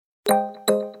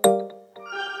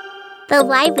The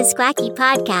Live with Squacky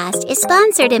podcast is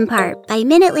sponsored in part by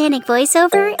Mid-Atlantic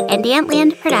Voiceover and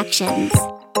Antland Productions.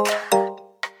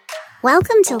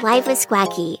 Welcome to Live with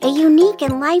Squacky, a unique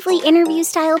and lively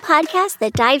interview-style podcast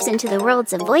that dives into the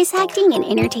worlds of voice acting and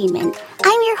entertainment.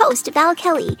 I'm your host, Val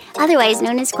Kelly, otherwise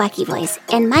known as Squacky Voice,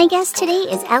 and my guest today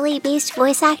is LA-based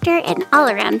voice actor and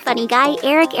all-around funny guy,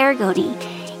 Eric Aragoni.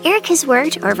 Eric has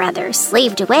worked, or rather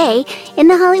slaved away, in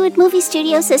the Hollywood movie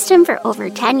studio system for over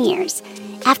 10 years.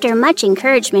 After much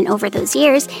encouragement over those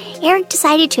years, Eric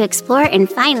decided to explore and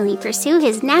finally pursue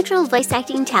his natural voice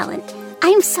acting talent.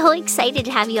 I'm so excited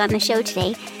to have you on the show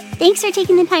today. Thanks for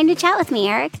taking the time to chat with me,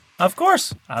 Eric. Of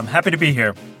course. I'm happy to be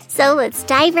here. So let's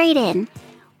dive right in.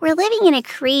 We're living in a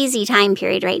crazy time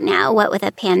period right now, what with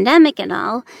a pandemic and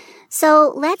all.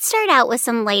 So let's start out with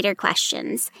some lighter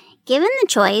questions. Given the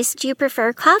choice, do you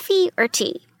prefer coffee or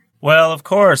tea? Well, of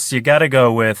course, you got to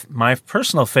go with my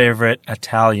personal favorite,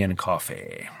 Italian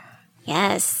coffee.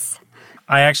 Yes.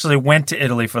 I actually went to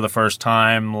Italy for the first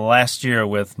time last year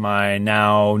with my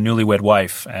now newlywed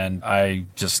wife, and I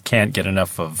just can't get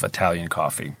enough of Italian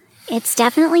coffee. It's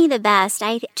definitely the best.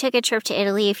 I took a trip to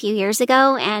Italy a few years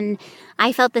ago, and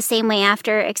I felt the same way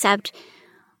after, except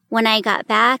when I got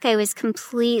back, I was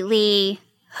completely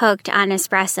hooked on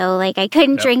espresso. Like, I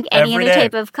couldn't drink any other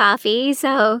type of coffee,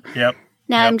 so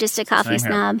now I'm just a coffee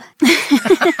snob.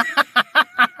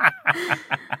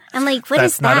 I'm like, what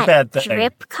is that? That's not a bad thing.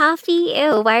 Drip coffee?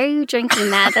 Ew, why are you drinking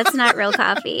that? That's not real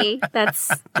coffee.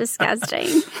 That's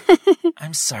disgusting.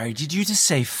 I'm sorry, did you just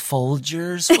say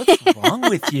Folgers? What's wrong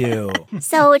with you?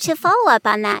 So to follow up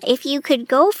on that, if you could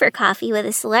go for coffee with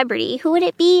a celebrity, who would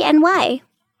it be and why?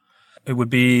 It would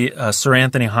be Sir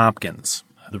Anthony Hopkins.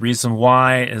 The reason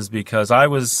why is because I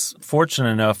was fortunate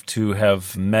enough to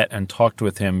have met and talked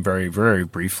with him very, very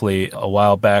briefly a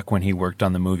while back when he worked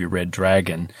on the movie Red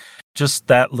Dragon. Just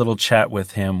that little chat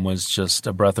with him was just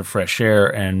a breath of fresh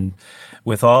air. And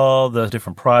with all the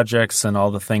different projects and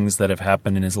all the things that have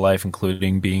happened in his life,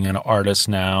 including being an artist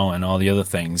now and all the other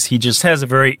things, he just has a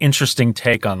very interesting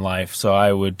take on life. So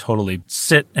I would totally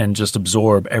sit and just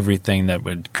absorb everything that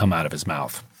would come out of his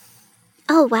mouth.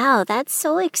 Oh, wow. That's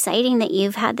so exciting that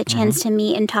you've had the chance to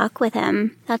meet and talk with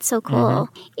him. That's so cool.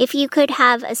 If you could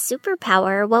have a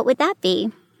superpower, what would that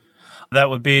be? That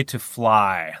would be to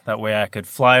fly. That way I could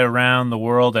fly around the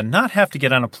world and not have to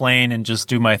get on a plane and just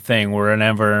do my thing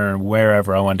wherever and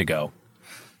wherever I wanted to go.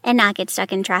 And not get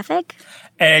stuck in traffic?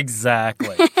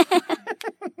 Exactly.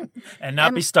 And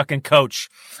not be stuck in coach.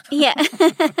 Yeah.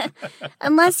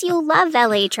 Unless you love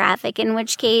LA traffic, in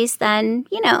which case then,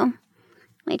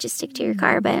 might just stick to your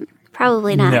car, but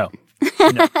probably not. No.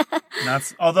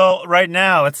 Although right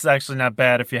now it's actually not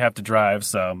bad if you have to drive,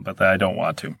 but I don't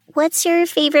want to. What's your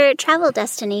favorite travel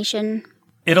destination?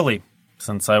 Italy.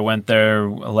 Since I went there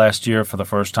last year for the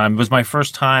first time. It was my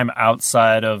first time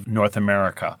outside of North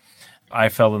America. I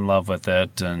fell in love with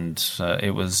it, and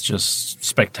it was just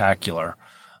spectacular.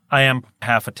 I am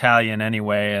half Italian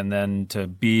anyway, and then to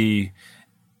be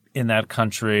in that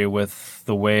country with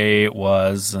the way it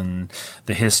was and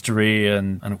the history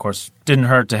and of course didn't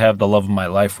hurt to have the love of my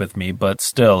life with me, but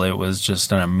still it was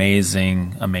just an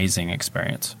amazing, amazing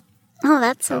experience. Oh,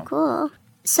 that's so cool.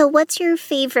 So what's your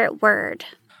favorite word?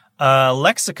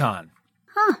 Lexicon.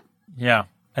 Huh. Yeah.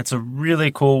 It's a really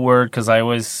cool word because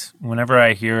whenever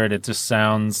I hear it, it just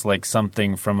sounds like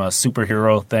something from a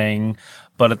superhero thing.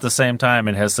 But at the same time,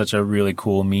 it has such a really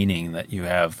cool meaning that you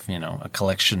have, a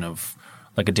collection of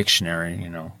like a dictionary,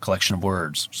 collection of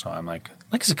words. So I'm like,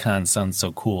 lexicon sounds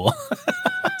so cool.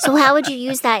 So how would you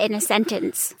use that in a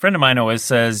sentence? A friend of mine always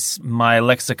says, my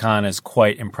lexicon is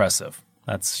quite impressive.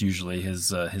 That's usually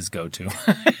his go-to.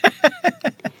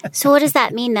 So what does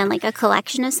that mean then? Like a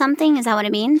collection of something? Is that what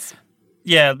it means?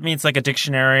 Yeah, it means like a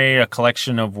dictionary, a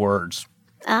collection of words.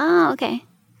 Oh, okay.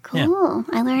 Cool.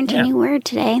 Yeah. I learned a new word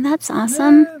today. That's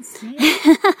awesome.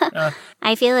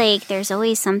 I feel like there's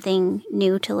always something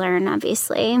new to learn,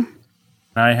 obviously.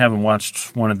 I haven't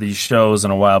watched one of these shows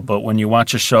in a while, but when you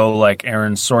watch a show like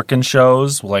Aaron Sorkin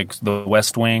shows, like The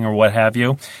West Wing or what have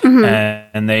you,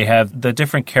 and they have the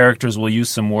different characters will use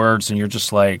some words, and you're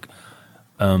just like,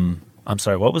 I'm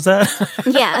sorry, what was that?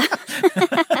 Yeah.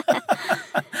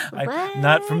 I'm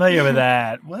not familiar with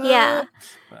that. What? Yeah,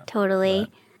 totally.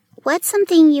 What's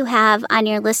something you have on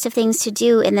your list of things to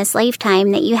do in this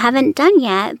lifetime that you haven't done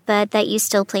yet, but that you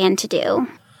still plan to do?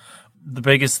 The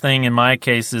biggest thing in my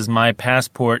case is my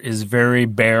passport is very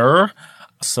bare.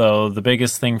 So the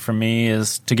biggest thing for me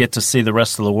is to get to see the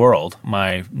rest of the world.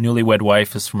 My newlywed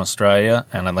wife is from Australia,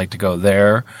 and I'd like to go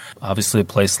there. Obviously, a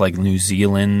place like New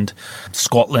Zealand,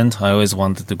 Scotland. I always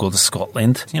wanted to go to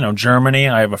Scotland. Germany.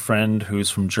 I have a friend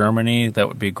who's from Germany. That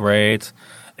would be great.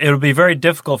 It would be very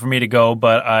difficult for me to go,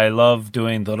 but I love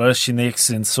doing the Russian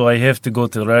accent, so I have to go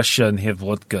to Russia and have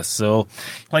vodka. So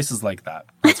places like that.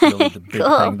 That's really the big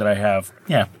Cool. thing that I have.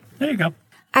 Yeah, there you go.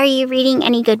 Are you reading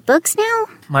any good books now?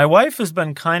 My wife has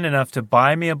been kind enough to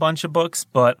buy me a bunch of books,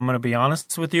 but I'm going to be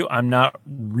honest with you, I'm not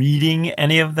reading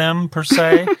any of them per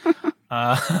se,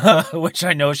 which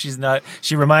I know she's not.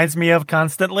 She reminds me of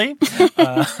constantly.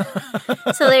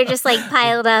 So they're just like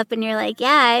piled up and you're like, yeah,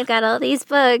 I've got all these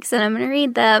books and I'm going to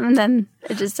read them. And then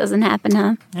it just doesn't happen,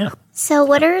 huh? Yeah. So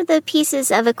what are the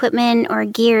pieces of equipment or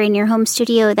gear in your home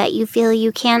studio that you feel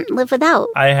you can't live without?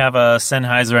 I have a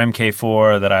Sennheiser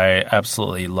MK4 that I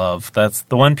absolutely love. That's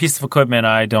the one piece of equipment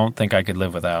I don't think I could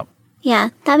live without. Yeah,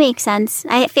 that makes sense.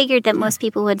 I figured that most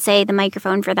people would say the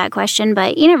microphone for that question,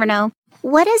 but you never know.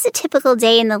 What does a typical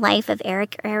day in the life of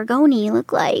Eric Aragoni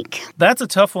look like? That's a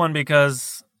tough one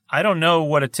because I don't know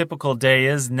what a typical day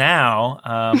is now.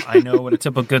 I know what a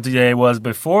typical day was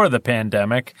before the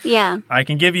pandemic. Yeah. I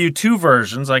can give you two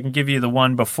versions. I can give you the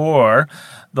one before.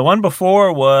 The one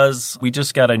before was we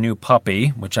just got a new puppy,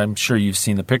 which I'm sure you've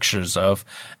seen the pictures of.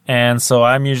 And so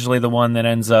I'm usually the one that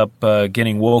ends up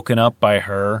getting woken up by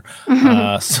her.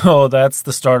 So that's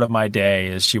the start of my day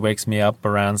is she wakes me up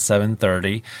around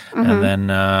 7:30. And then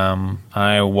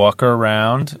I walk her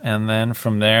around. And then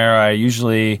from there, I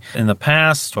usually, in the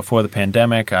past, before the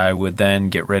pandemic, I would then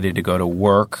get ready to go to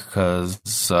work because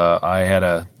I had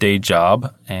a day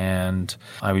job. And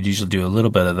I would usually do a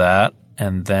little bit of that.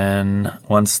 And then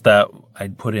once that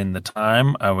I'd put in the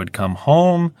time, I would come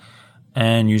home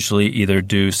and usually either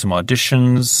do some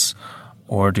auditions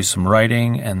or do some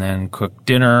writing and then cook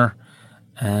dinner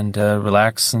and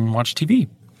relax and watch TV.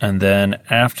 And then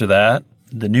after that,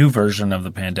 the new version of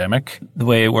the pandemic, the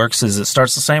way it works is it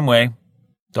starts the same way.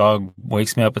 Dog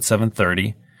wakes me up at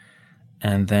 7:30.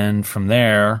 And then from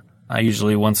there, I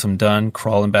usually, once I'm done,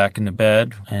 crawling back into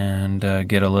bed and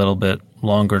get a little bit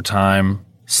longer time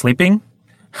sleeping.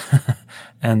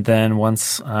 And then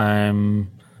once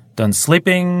I'm done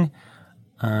sleeping,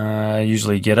 I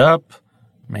usually get up,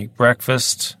 make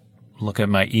breakfast, look at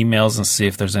my emails and see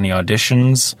if there's any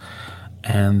auditions.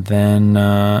 And then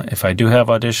if I do have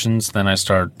auditions, then I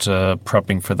start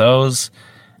prepping for those.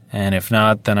 And if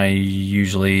not, then I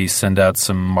usually send out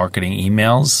some marketing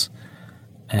emails.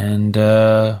 And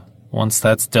once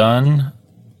that's done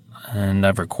and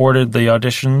I've recorded the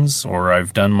auditions or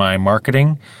I've done my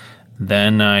marketing,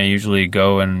 then I usually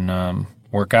go and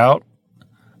work out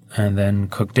and then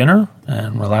cook dinner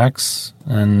and relax.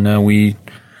 And we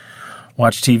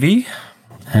watch TV.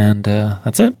 And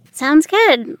that's it. Sounds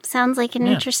good. Sounds like an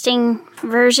interesting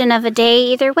version of a day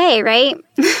either way, right?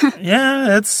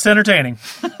 Yeah, it's entertaining.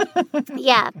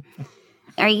 Yeah.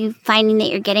 Are you finding that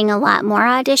you're getting a lot more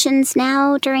auditions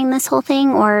now during this whole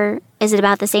thing, or is it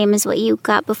about the same as what you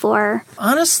got before?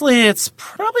 Honestly, it's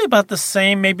probably about the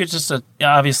same. Maybe it's just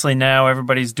obviously now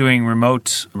everybody's doing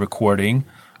remote recording,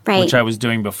 Right. which I was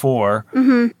doing before.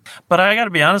 Mm-hmm. But I got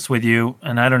to be honest with you,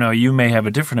 and I don't know, you may have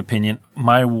a different opinion.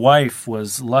 My wife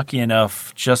was lucky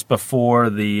enough just before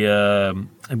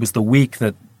it was the week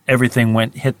that everything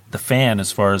hit the fan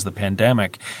as far as the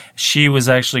pandemic. She was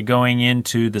actually going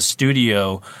into the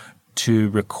studio to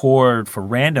record for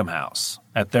Random House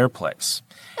at their place.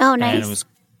 Oh, nice.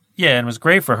 And it was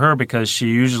great for her because she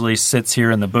usually sits here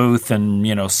in the booth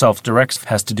and, self-directs,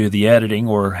 has to do the editing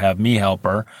or have me help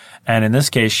her. And in this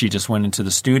case, she just went into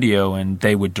the studio and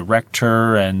they would direct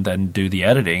her and then do the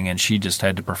editing, and she just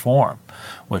had to perform,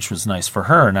 which was nice for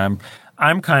her. And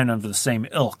I'm kind of the same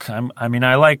ilk.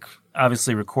 I like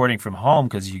obviously recording from home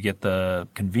because you get the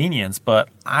convenience, but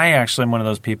I actually am one of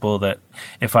those people that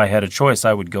if I had a choice,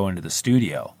 I would go into the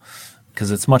studio because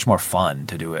it's much more fun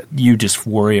to do it. You just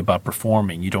worry about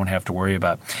performing. You don't have to worry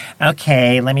about,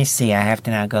 okay, let me see, I have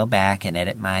to now go back and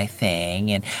edit my thing,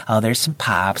 and there's some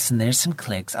pops and there's some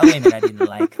clicks. Oh, wait a minute, I didn't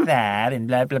like that, and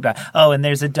blah, blah, blah. Oh, and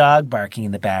there's a dog barking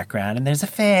in the background, and there's a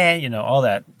fan, all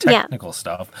that technical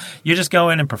stuff. You just go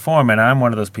in and perform, and I'm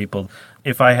one of those people,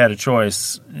 if I had a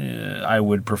choice, I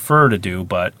would prefer to do,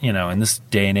 but, in this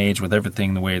day and age with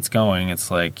everything the way it's going, it's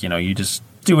like, you just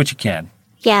do what you can.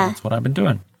 Yeah. That's what I've been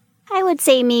doing. I would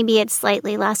say maybe it's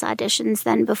slightly less auditions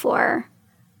than before,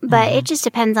 but it just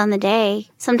depends on the day.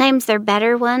 Sometimes they're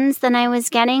better ones than I was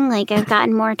getting. Like I've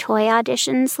gotten more toy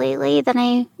auditions lately than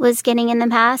I was getting in the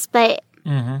past, but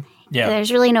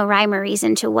there's really no rhyme or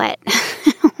reason to what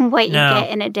you get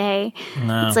in a day.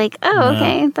 No. It's like,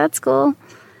 okay, that's cool.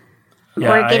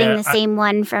 or getting the same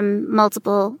one from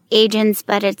multiple agents,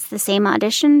 but it's the same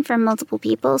audition from multiple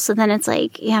people. So then it's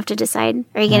like you have to decide,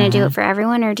 are you going to do it for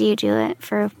everyone or do you do it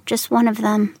for just one of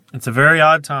them? It's a very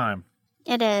odd time.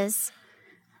 It is.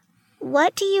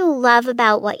 What do you love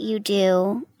about what you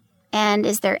do? And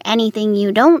is there anything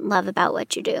you don't love about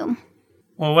what you do?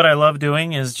 Well, what I love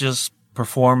doing is just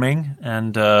performing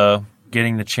and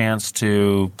getting the chance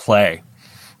to play.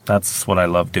 That's what I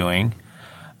love doing.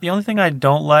 The only thing I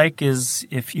don't like is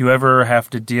if you ever have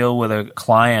to deal with a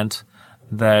client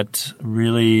that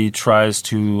really tries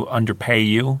to underpay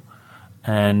you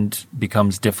and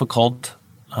becomes difficult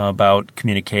about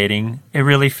communicating. It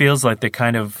really feels like they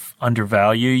kind of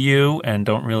undervalue you and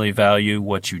don't really value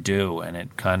what you do. And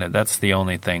that's the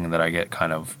only thing that I get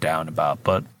kind of down about.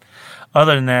 But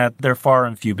other than that, they're far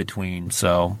and few between.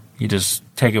 So you just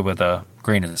take it with a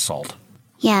grain of salt.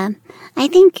 Yeah, I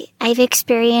think I've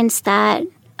experienced that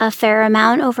a fair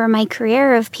amount over my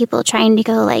career of people trying to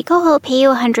go like, oh, I'll pay you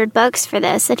 $100 for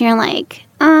this. And you're like,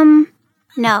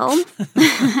 no.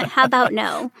 How about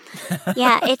no?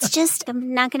 Yeah, it's just,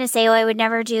 I'm not going to say, I would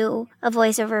never do a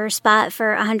voiceover spot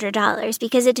for $100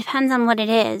 because it depends on what it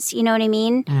is. You know what I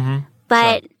mean? Mm-hmm.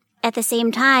 But at the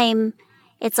same time,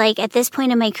 it's like at this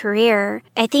point in my career,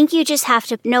 I think you just have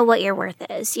to know what your worth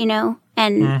is, And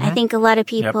I think a lot of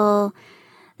people... Yep.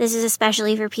 This is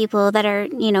especially for people that are,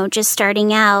 just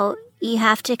starting out. You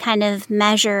have to kind of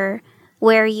measure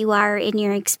where you are in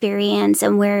your experience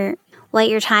and what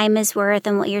your time is worth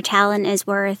and what your talent is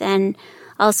worth, and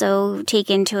also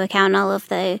take into account all of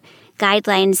the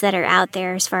guidelines that are out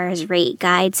there as far as rate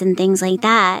guides and things like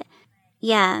that.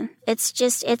 Yeah,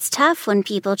 it's tough when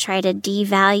people try to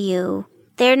devalue.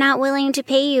 They're not willing to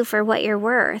pay you for what you're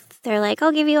worth. They're like,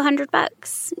 I'll give you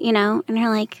 $100, and you're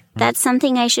like, that's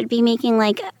something I should be making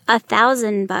like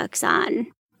 $1,000 on.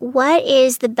 What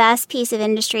is the best piece of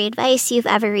industry advice you've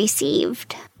ever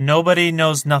received? Nobody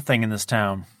knows nothing in this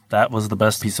town. That was the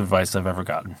best piece of advice I've ever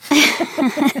gotten.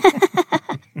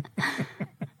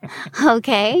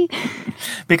 Okay.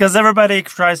 Because everybody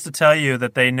tries to tell you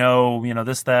that they know,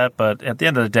 this, that, but at the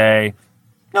end of the day,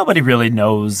 nobody really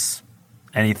knows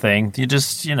anything. You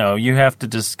just, you have to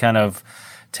just kind of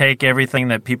take everything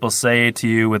that people say to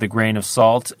you with a grain of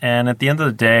salt. And at the end of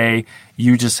the day,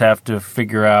 you just have to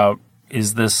figure out,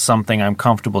 is this something I'm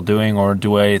comfortable doing, or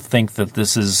do I think that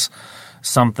this is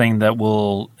something that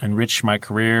will enrich my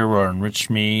career or enrich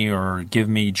me or give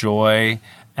me joy?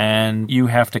 And you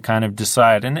have to kind of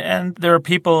decide. And there are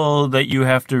people that you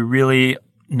have to really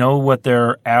know what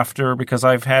they're after, because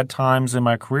I've had times in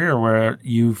my career where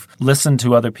you've listened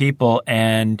to other people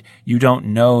and you don't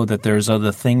know that there's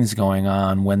other things going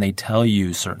on when they tell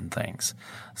you certain things.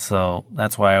 So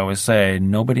that's why I always say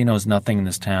nobody knows nothing in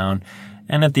this town.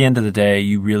 And at the end of the day,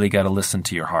 you really got to listen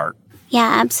to your heart.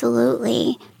 Yeah,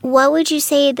 absolutely. What would you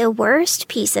say the worst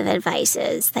piece of advice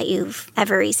is that you've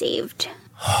ever received?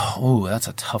 Oh, that's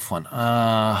a tough one.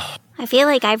 I feel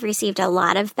like I've received a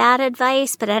lot of bad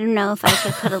advice, but I don't know if I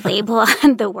could put a label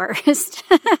on the worst.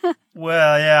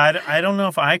 Well, yeah, I don't know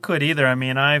if I could either. I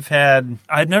mean, I've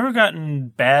never gotten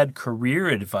bad career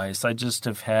advice. I just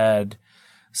have had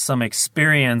some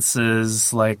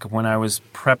experiences, like when I was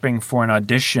prepping for an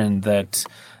audition, that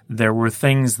there were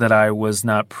things that I was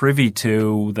not privy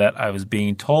to that I was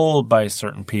being told by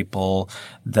certain people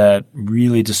that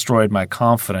really destroyed my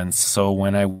confidence. So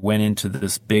when I went into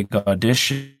this big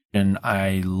audition,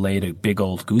 I laid a big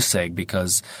old goose egg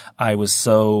because I was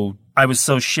so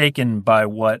shaken by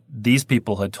what these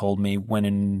people had told me, when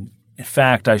in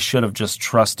fact I should have just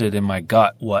trusted in my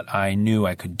gut what I knew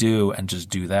I could do and just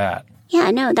do that. Yeah,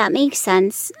 no, that makes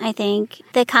sense. I think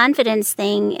the confidence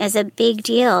thing is a big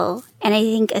deal. And I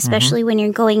think especially when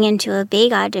you're going into a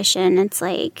big audition, it's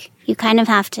like you kind of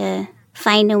have to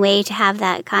find a way to have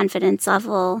that confidence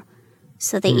level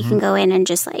so that you can go in and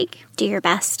just like do your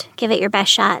best, give it your best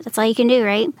shot. That's all you can do,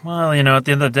 right? Well, at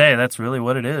the end of the day, that's really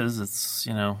what it is. It's,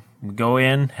 go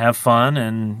in, have fun,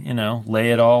 and,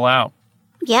 lay it all out.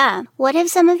 Yeah. What have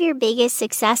some of your biggest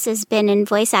successes been in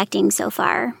voice acting so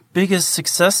far? Biggest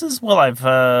successes? Well,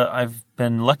 I've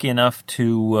been lucky enough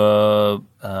to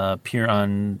appear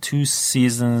on 2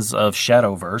 seasons of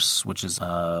Shadowverse, which is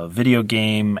a video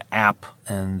game app,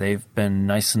 and they've been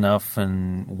nice enough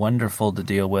and wonderful to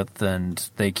deal with, and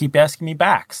they keep asking me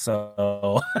back,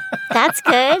 so... That's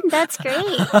good. That's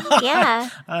great. Yeah.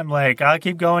 I'm like, I'll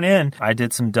keep going in. I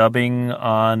did some dubbing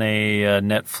on a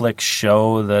Netflix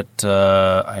show that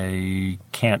I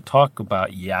can't talk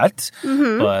about yet,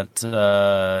 but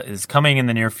is coming in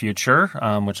the near future,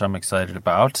 which I'm excited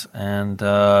about, and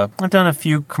I've done a few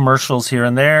few commercials here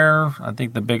and there. I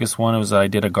think the biggest one was I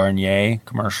did a Garnier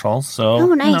commercial. So,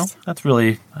 oh, nice. That's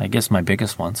really, I guess, my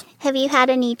biggest ones. Have you had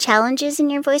any challenges in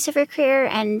your voiceover career?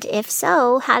 And if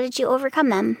so, how did you overcome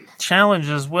them?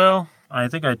 Challenges? Well, I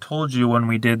think I told you when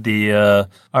we did the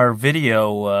our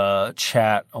video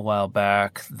chat a while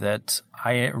back that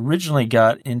I originally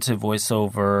got into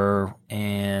voiceover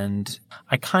and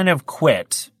I kind of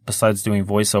quit. Besides doing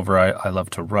voiceover, I love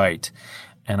to write.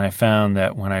 And I found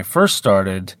that when I first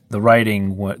started, the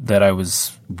writing that I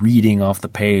was reading off the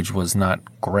page was not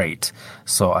great.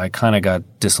 So I kind of got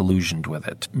disillusioned with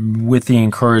it. With the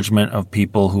encouragement of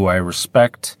people who I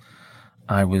respect,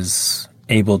 I was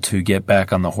able to get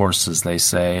back on the horse, as they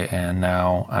say, and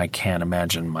now I can't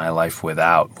imagine my life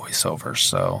without voiceover.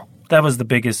 So that was the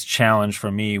biggest challenge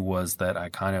for me, was that I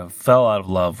kind of fell out of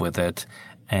love with it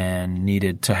and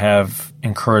needed to have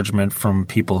encouragement from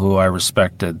people who I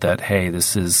respected that, hey,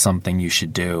 this is something you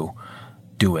should do.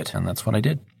 Do it. And that's what I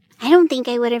did. I don't think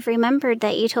I would have remembered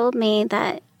that you told me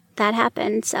that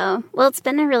happened. So, well, it's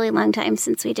been a really long time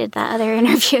since we did that other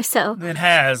interview. So it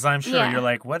has. I'm sure you're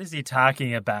like, what is he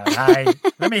talking about?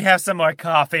 Let me have some more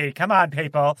coffee. Come on,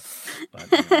 people.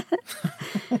 But,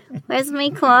 where's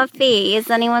my coffee? Is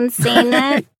anyone saying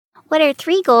that? What are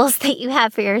 3 goals that you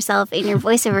have for yourself in your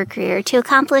voiceover career to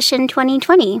accomplish in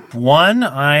 2020? One,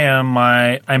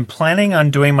 I'm planning on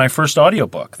doing my first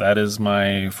audiobook. That is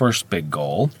my first big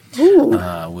goal.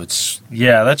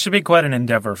 That should be quite an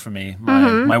endeavor for me.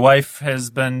 My wife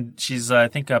she's I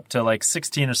think up to like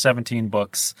 16 or 17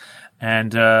 books.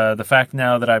 And the fact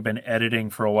now that I've been editing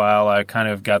for a while, I kind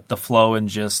of got the flow and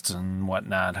gist and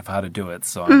whatnot of how to do it.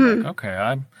 So I'm like,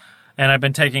 okay, and I've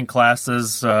been taking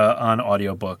classes on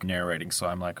audiobook narrating. So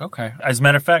I'm like, okay. As a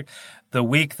matter of fact, the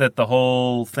week that the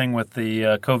whole thing with the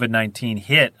COVID-19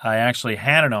 hit, I actually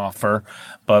had an offer.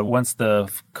 But once the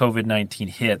COVID-19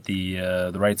 hit,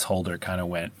 the rights holder kind of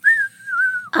went.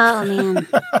 Oh, man.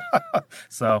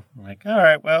 So I'm like, all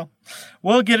right, well,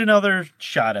 we'll get another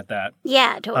shot at that.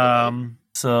 Yeah, totally.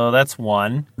 So that's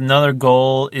one. Another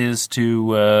goal is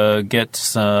to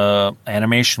get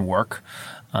animation work.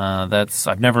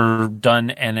 I've never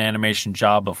done an animation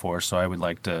job before, so I would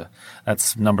like to.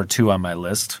 That's number 2 on my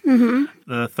list. Mm-hmm.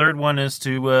 The third one is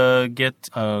to get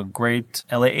a great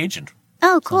LA agent.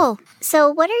 Oh, cool. So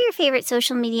what are your favorite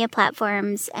social media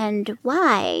platforms and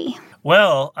why?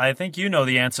 Well, I think you know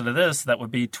the answer to this. That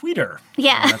would be Twitter.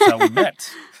 Yeah. And that's how we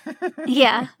met.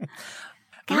 Yeah.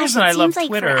 The reason I love Twitter. It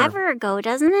seems like forever ago,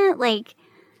 doesn't it? Like,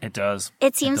 it does.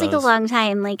 It seems like a long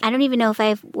time. Like, I don't even know if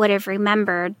I would have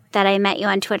remembered that I met you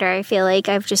on Twitter. I feel like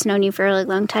I've just known you for a really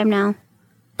long time now.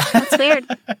 That's weird.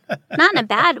 Not in a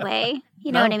bad way.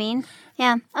 You know what I mean?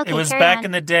 Yeah. Okay, it was back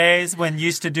in the days when you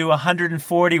used to do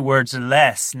 140 words or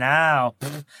less. Now,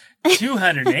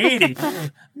 280.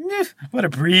 What a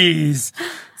breeze.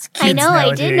 I know.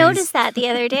 Nowadays. I did notice that the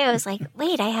other day. I was like,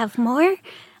 wait, I have more?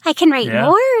 I can write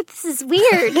more? This is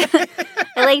weird.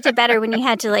 I liked it better when you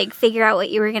had to figure out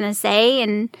what you were going to say.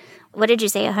 And what did you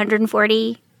say,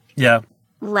 140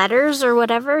 letters or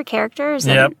whatever, characters?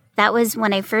 Yep. And that was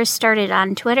when I first started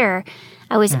on Twitter.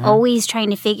 I was always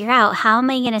trying to figure out, how am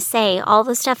I going to say all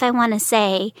the stuff I want to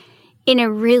say in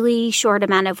a really short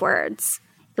amount of words?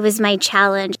 It was my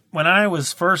challenge. When I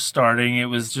was first starting, it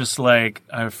was just like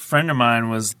a friend of mine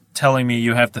was telling me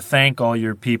you have to thank all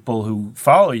your people who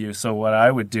follow you. So what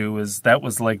I would do is, that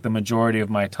was like the majority of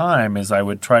my time, is I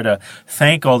would try to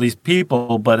thank all these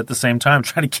people, but at the same time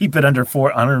try to keep it under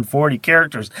 140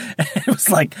 characters. And it was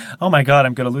like, oh my God,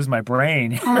 I'm going to lose my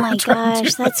brain. Oh my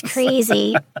gosh, that's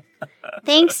crazy.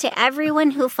 Thanks to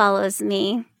everyone who follows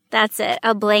me. That's it.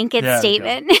 A blanket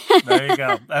statement. There you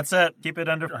go. That's it. Keep it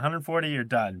under 140. You're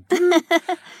done. All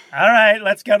right.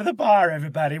 Let's go to the bar,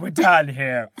 everybody. We're done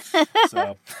here.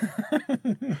 So.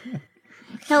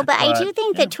 No, but I do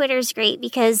think that Twitter's great,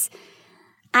 because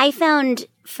I found,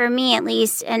 for me at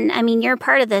least, and I mean, you're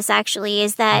part of this actually,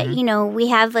 is that, we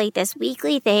have this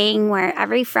weekly thing where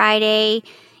every Friday,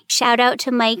 shout out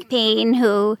to Mike Payne,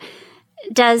 who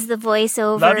does the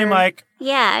voiceover. Love you, Mike.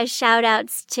 Yeah, shout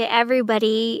outs to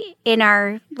everybody in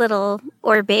our little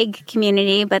or big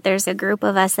community, but there's a group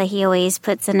of us that he always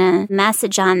puts in a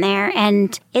message on there.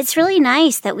 And it's really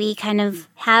nice that we kind of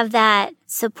have that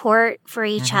support for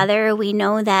each other. We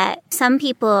know that some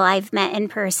people I've met in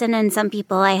person and some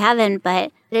people I haven't,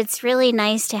 but it's really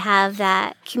nice to have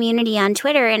that community on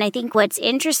Twitter. And I think what's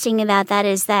interesting about that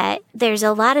is that there's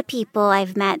a lot of people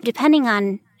I've met, depending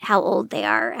on how old they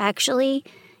are, actually.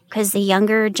 Because the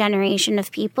younger generation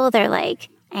of people, they're like,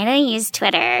 I don't use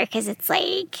Twitter because it's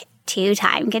too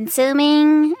time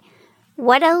consuming.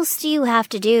 What else do you have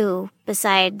to do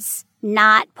besides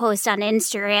not post on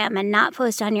Instagram and not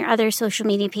post on your other social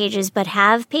media pages, but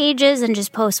have pages and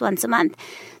just post once a month.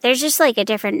 There's just like a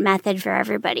different method for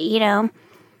everybody, you know?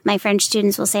 My French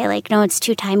students will say like, no, it's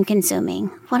too time consuming.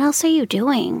 What else are you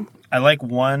doing? I like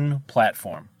one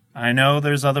platform. I know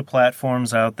there's other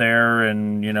platforms out there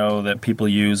and, you know, that people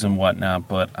use and whatnot,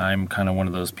 but I'm kind of one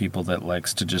of those people that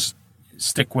likes to just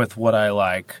stick with what I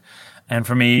like. And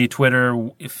for me,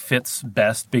 Twitter fits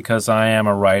best because I am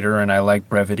a writer and I like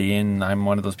brevity, and I'm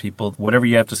one of those people, whatever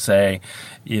you have to say,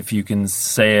 if you can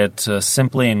say it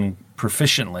simply and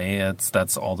proficiently,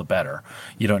 that's all the better.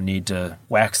 You don't need to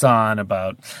wax on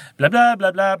about blah, blah,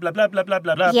 blah, blah, blah, blah, blah, blah,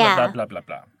 blah, blah, blah, blah, blah,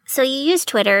 blah. So you use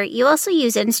Twitter. You also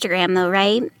use Instagram, though,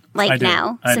 right? Like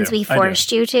now, since we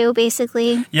forced you to,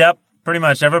 basically. Yep, pretty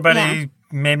much. Everybody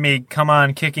made me come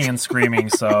on kicking and screaming,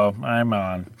 so I'm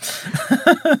on.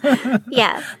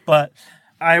 Yeah. But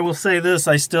I will say this,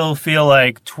 I still feel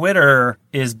like Twitter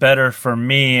is better for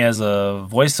me as a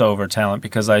voiceover talent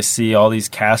because I see all these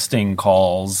casting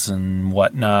calls and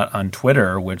whatnot on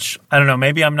Twitter, which, I don't know,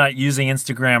 maybe I'm not using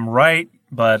Instagram right,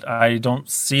 but I don't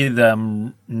see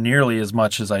them nearly as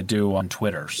much as I do on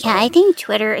Twitter. So. Yeah, I think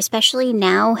Twitter, especially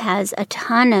now, has a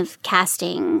ton of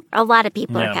casting. A lot of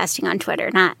people are casting on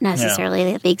Twitter, not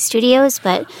necessarily the big studios,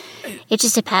 but it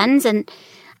just depends. And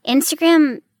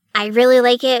Instagram, I really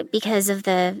like it because of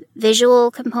the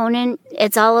visual component.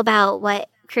 It's all about what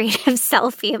creative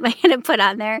selfie am I going to put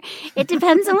on there. It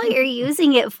depends on what you're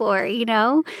using it for, you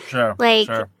know? Sure, Like,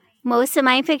 most of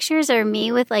my pictures are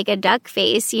me with like a duck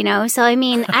face, you know? So, I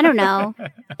mean, I don't know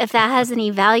if that has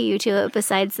any value to it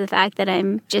besides the fact that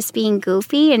I'm just being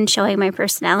goofy and showing my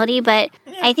personality. But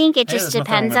I think it just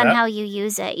depends on how you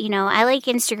use it. You know, I like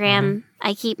Instagram. Mm-hmm.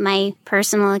 I keep my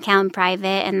personal account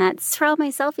private, and that's where all my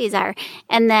selfies are.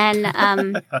 And then,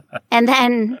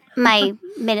 my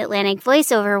Mid-Atlantic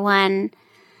voiceover one,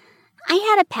 I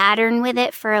had a pattern with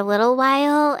it for a little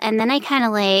while, and then I kind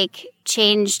of like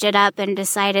changed it up and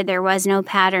decided there was no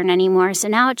pattern anymore. So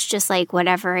now it's just like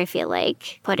whatever I feel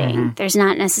like putting. Mm-hmm. There's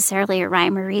not necessarily a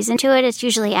rhyme or reason to it. It's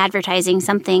usually advertising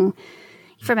something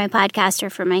for my podcast or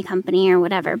for my company or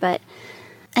whatever. But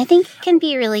I think it can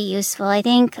be really useful. I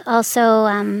think also,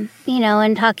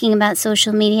 in talking about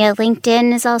social media,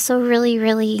 LinkedIn is also really,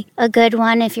 really a good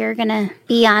one if you're going to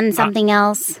be on something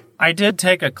else. I did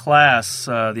take a class.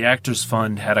 The Actors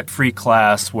Fund had a free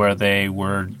class where they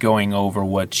were going over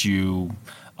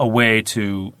a way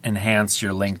to enhance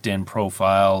your LinkedIn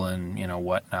profile and,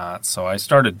 whatnot. So I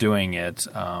started doing it.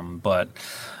 But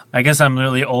I guess I'm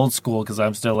really old school because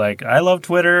I'm still like, I love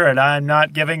Twitter and I'm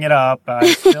not giving it up.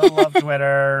 I still love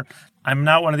Twitter. I'm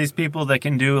not one of these people that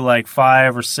can do like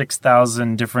 5,000 or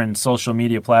 6,000 different social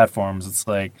media platforms. It's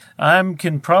like, I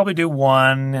can probably do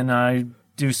one and I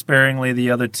do sparingly the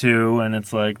other two, and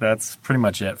it's like that's pretty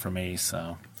much it for me.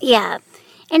 So yeah,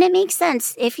 and it makes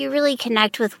sense if you really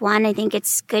connect with one. I think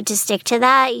it's good to stick to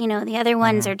that. The other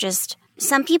ones are just,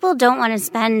 some people don't want to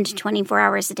spend 24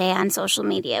 hours a day on social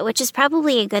media, which is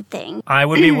probably a good thing. I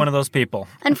would be one of those people.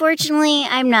 Unfortunately,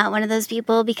 I'm not one of those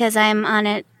people because I'm on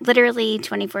it literally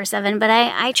 24/7. But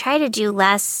I try to do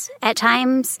less at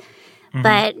times. Mm-hmm.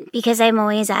 But because I'm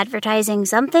always advertising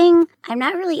something, I'm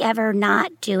not really ever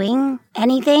not doing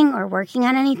anything or working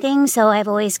on anything. So I've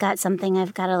always got something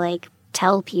I've got to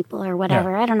tell people or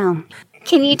whatever. Yeah. I don't know.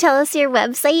 Can you tell us your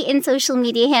website and social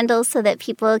media handles so that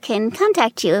people can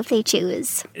contact you if they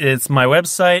choose? My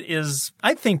website is,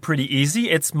 I think, pretty easy.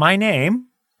 It's my name,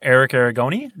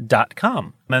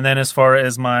 ericaragoni.com. And then as far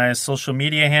as my social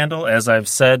media handle, as I've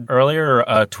said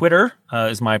earlier, Twitter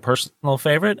is my personal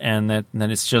favorite, and then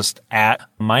it's just at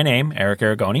my name, Eric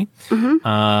Aragoni.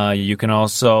 Mm-hmm. You can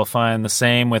also find the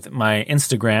same with my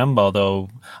Instagram, although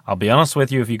I'll be honest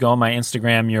with you, if you go on my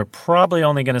Instagram, you're probably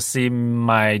only going to see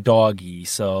my doggy,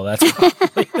 so that's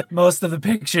probably most of the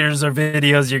pictures or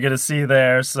videos you're going to see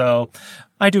there, so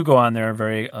I do go on there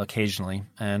very occasionally.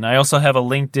 And I also have a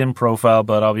LinkedIn profile,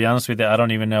 but I'll be honest with you, I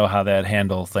don't even know how that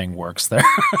handle thing works there.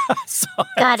 So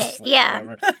got it.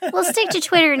 Yeah. We'll stick to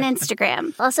Twitter and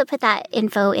Instagram. I'll also put that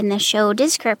info in the show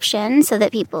description so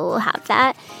that people will have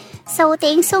that. So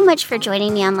thanks so much for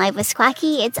joining me on Live with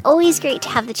Squacky. It's always great to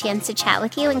have the chance to chat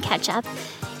with you and catch up.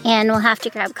 And we'll have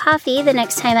to grab coffee the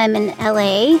next time I'm in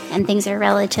LA and things are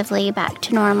relatively back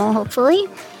to normal, hopefully.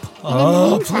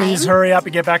 Oh, please hurry up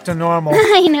and get back to normal.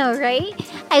 I know, right?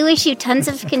 I wish you tons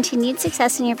of continued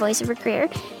success in your voiceover career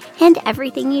and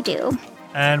everything you do.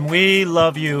 And we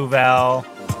love you, Val.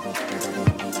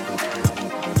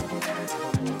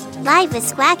 Live with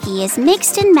Squacky is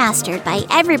mixed and mastered by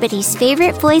everybody's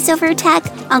favorite voiceover tech,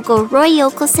 Uncle Roy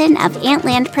Yokelson of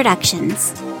Antland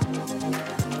Productions.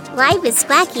 Live with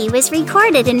Squacky was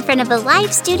recorded in front of a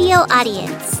live studio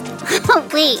audience.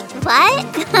 Wait,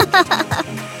 what?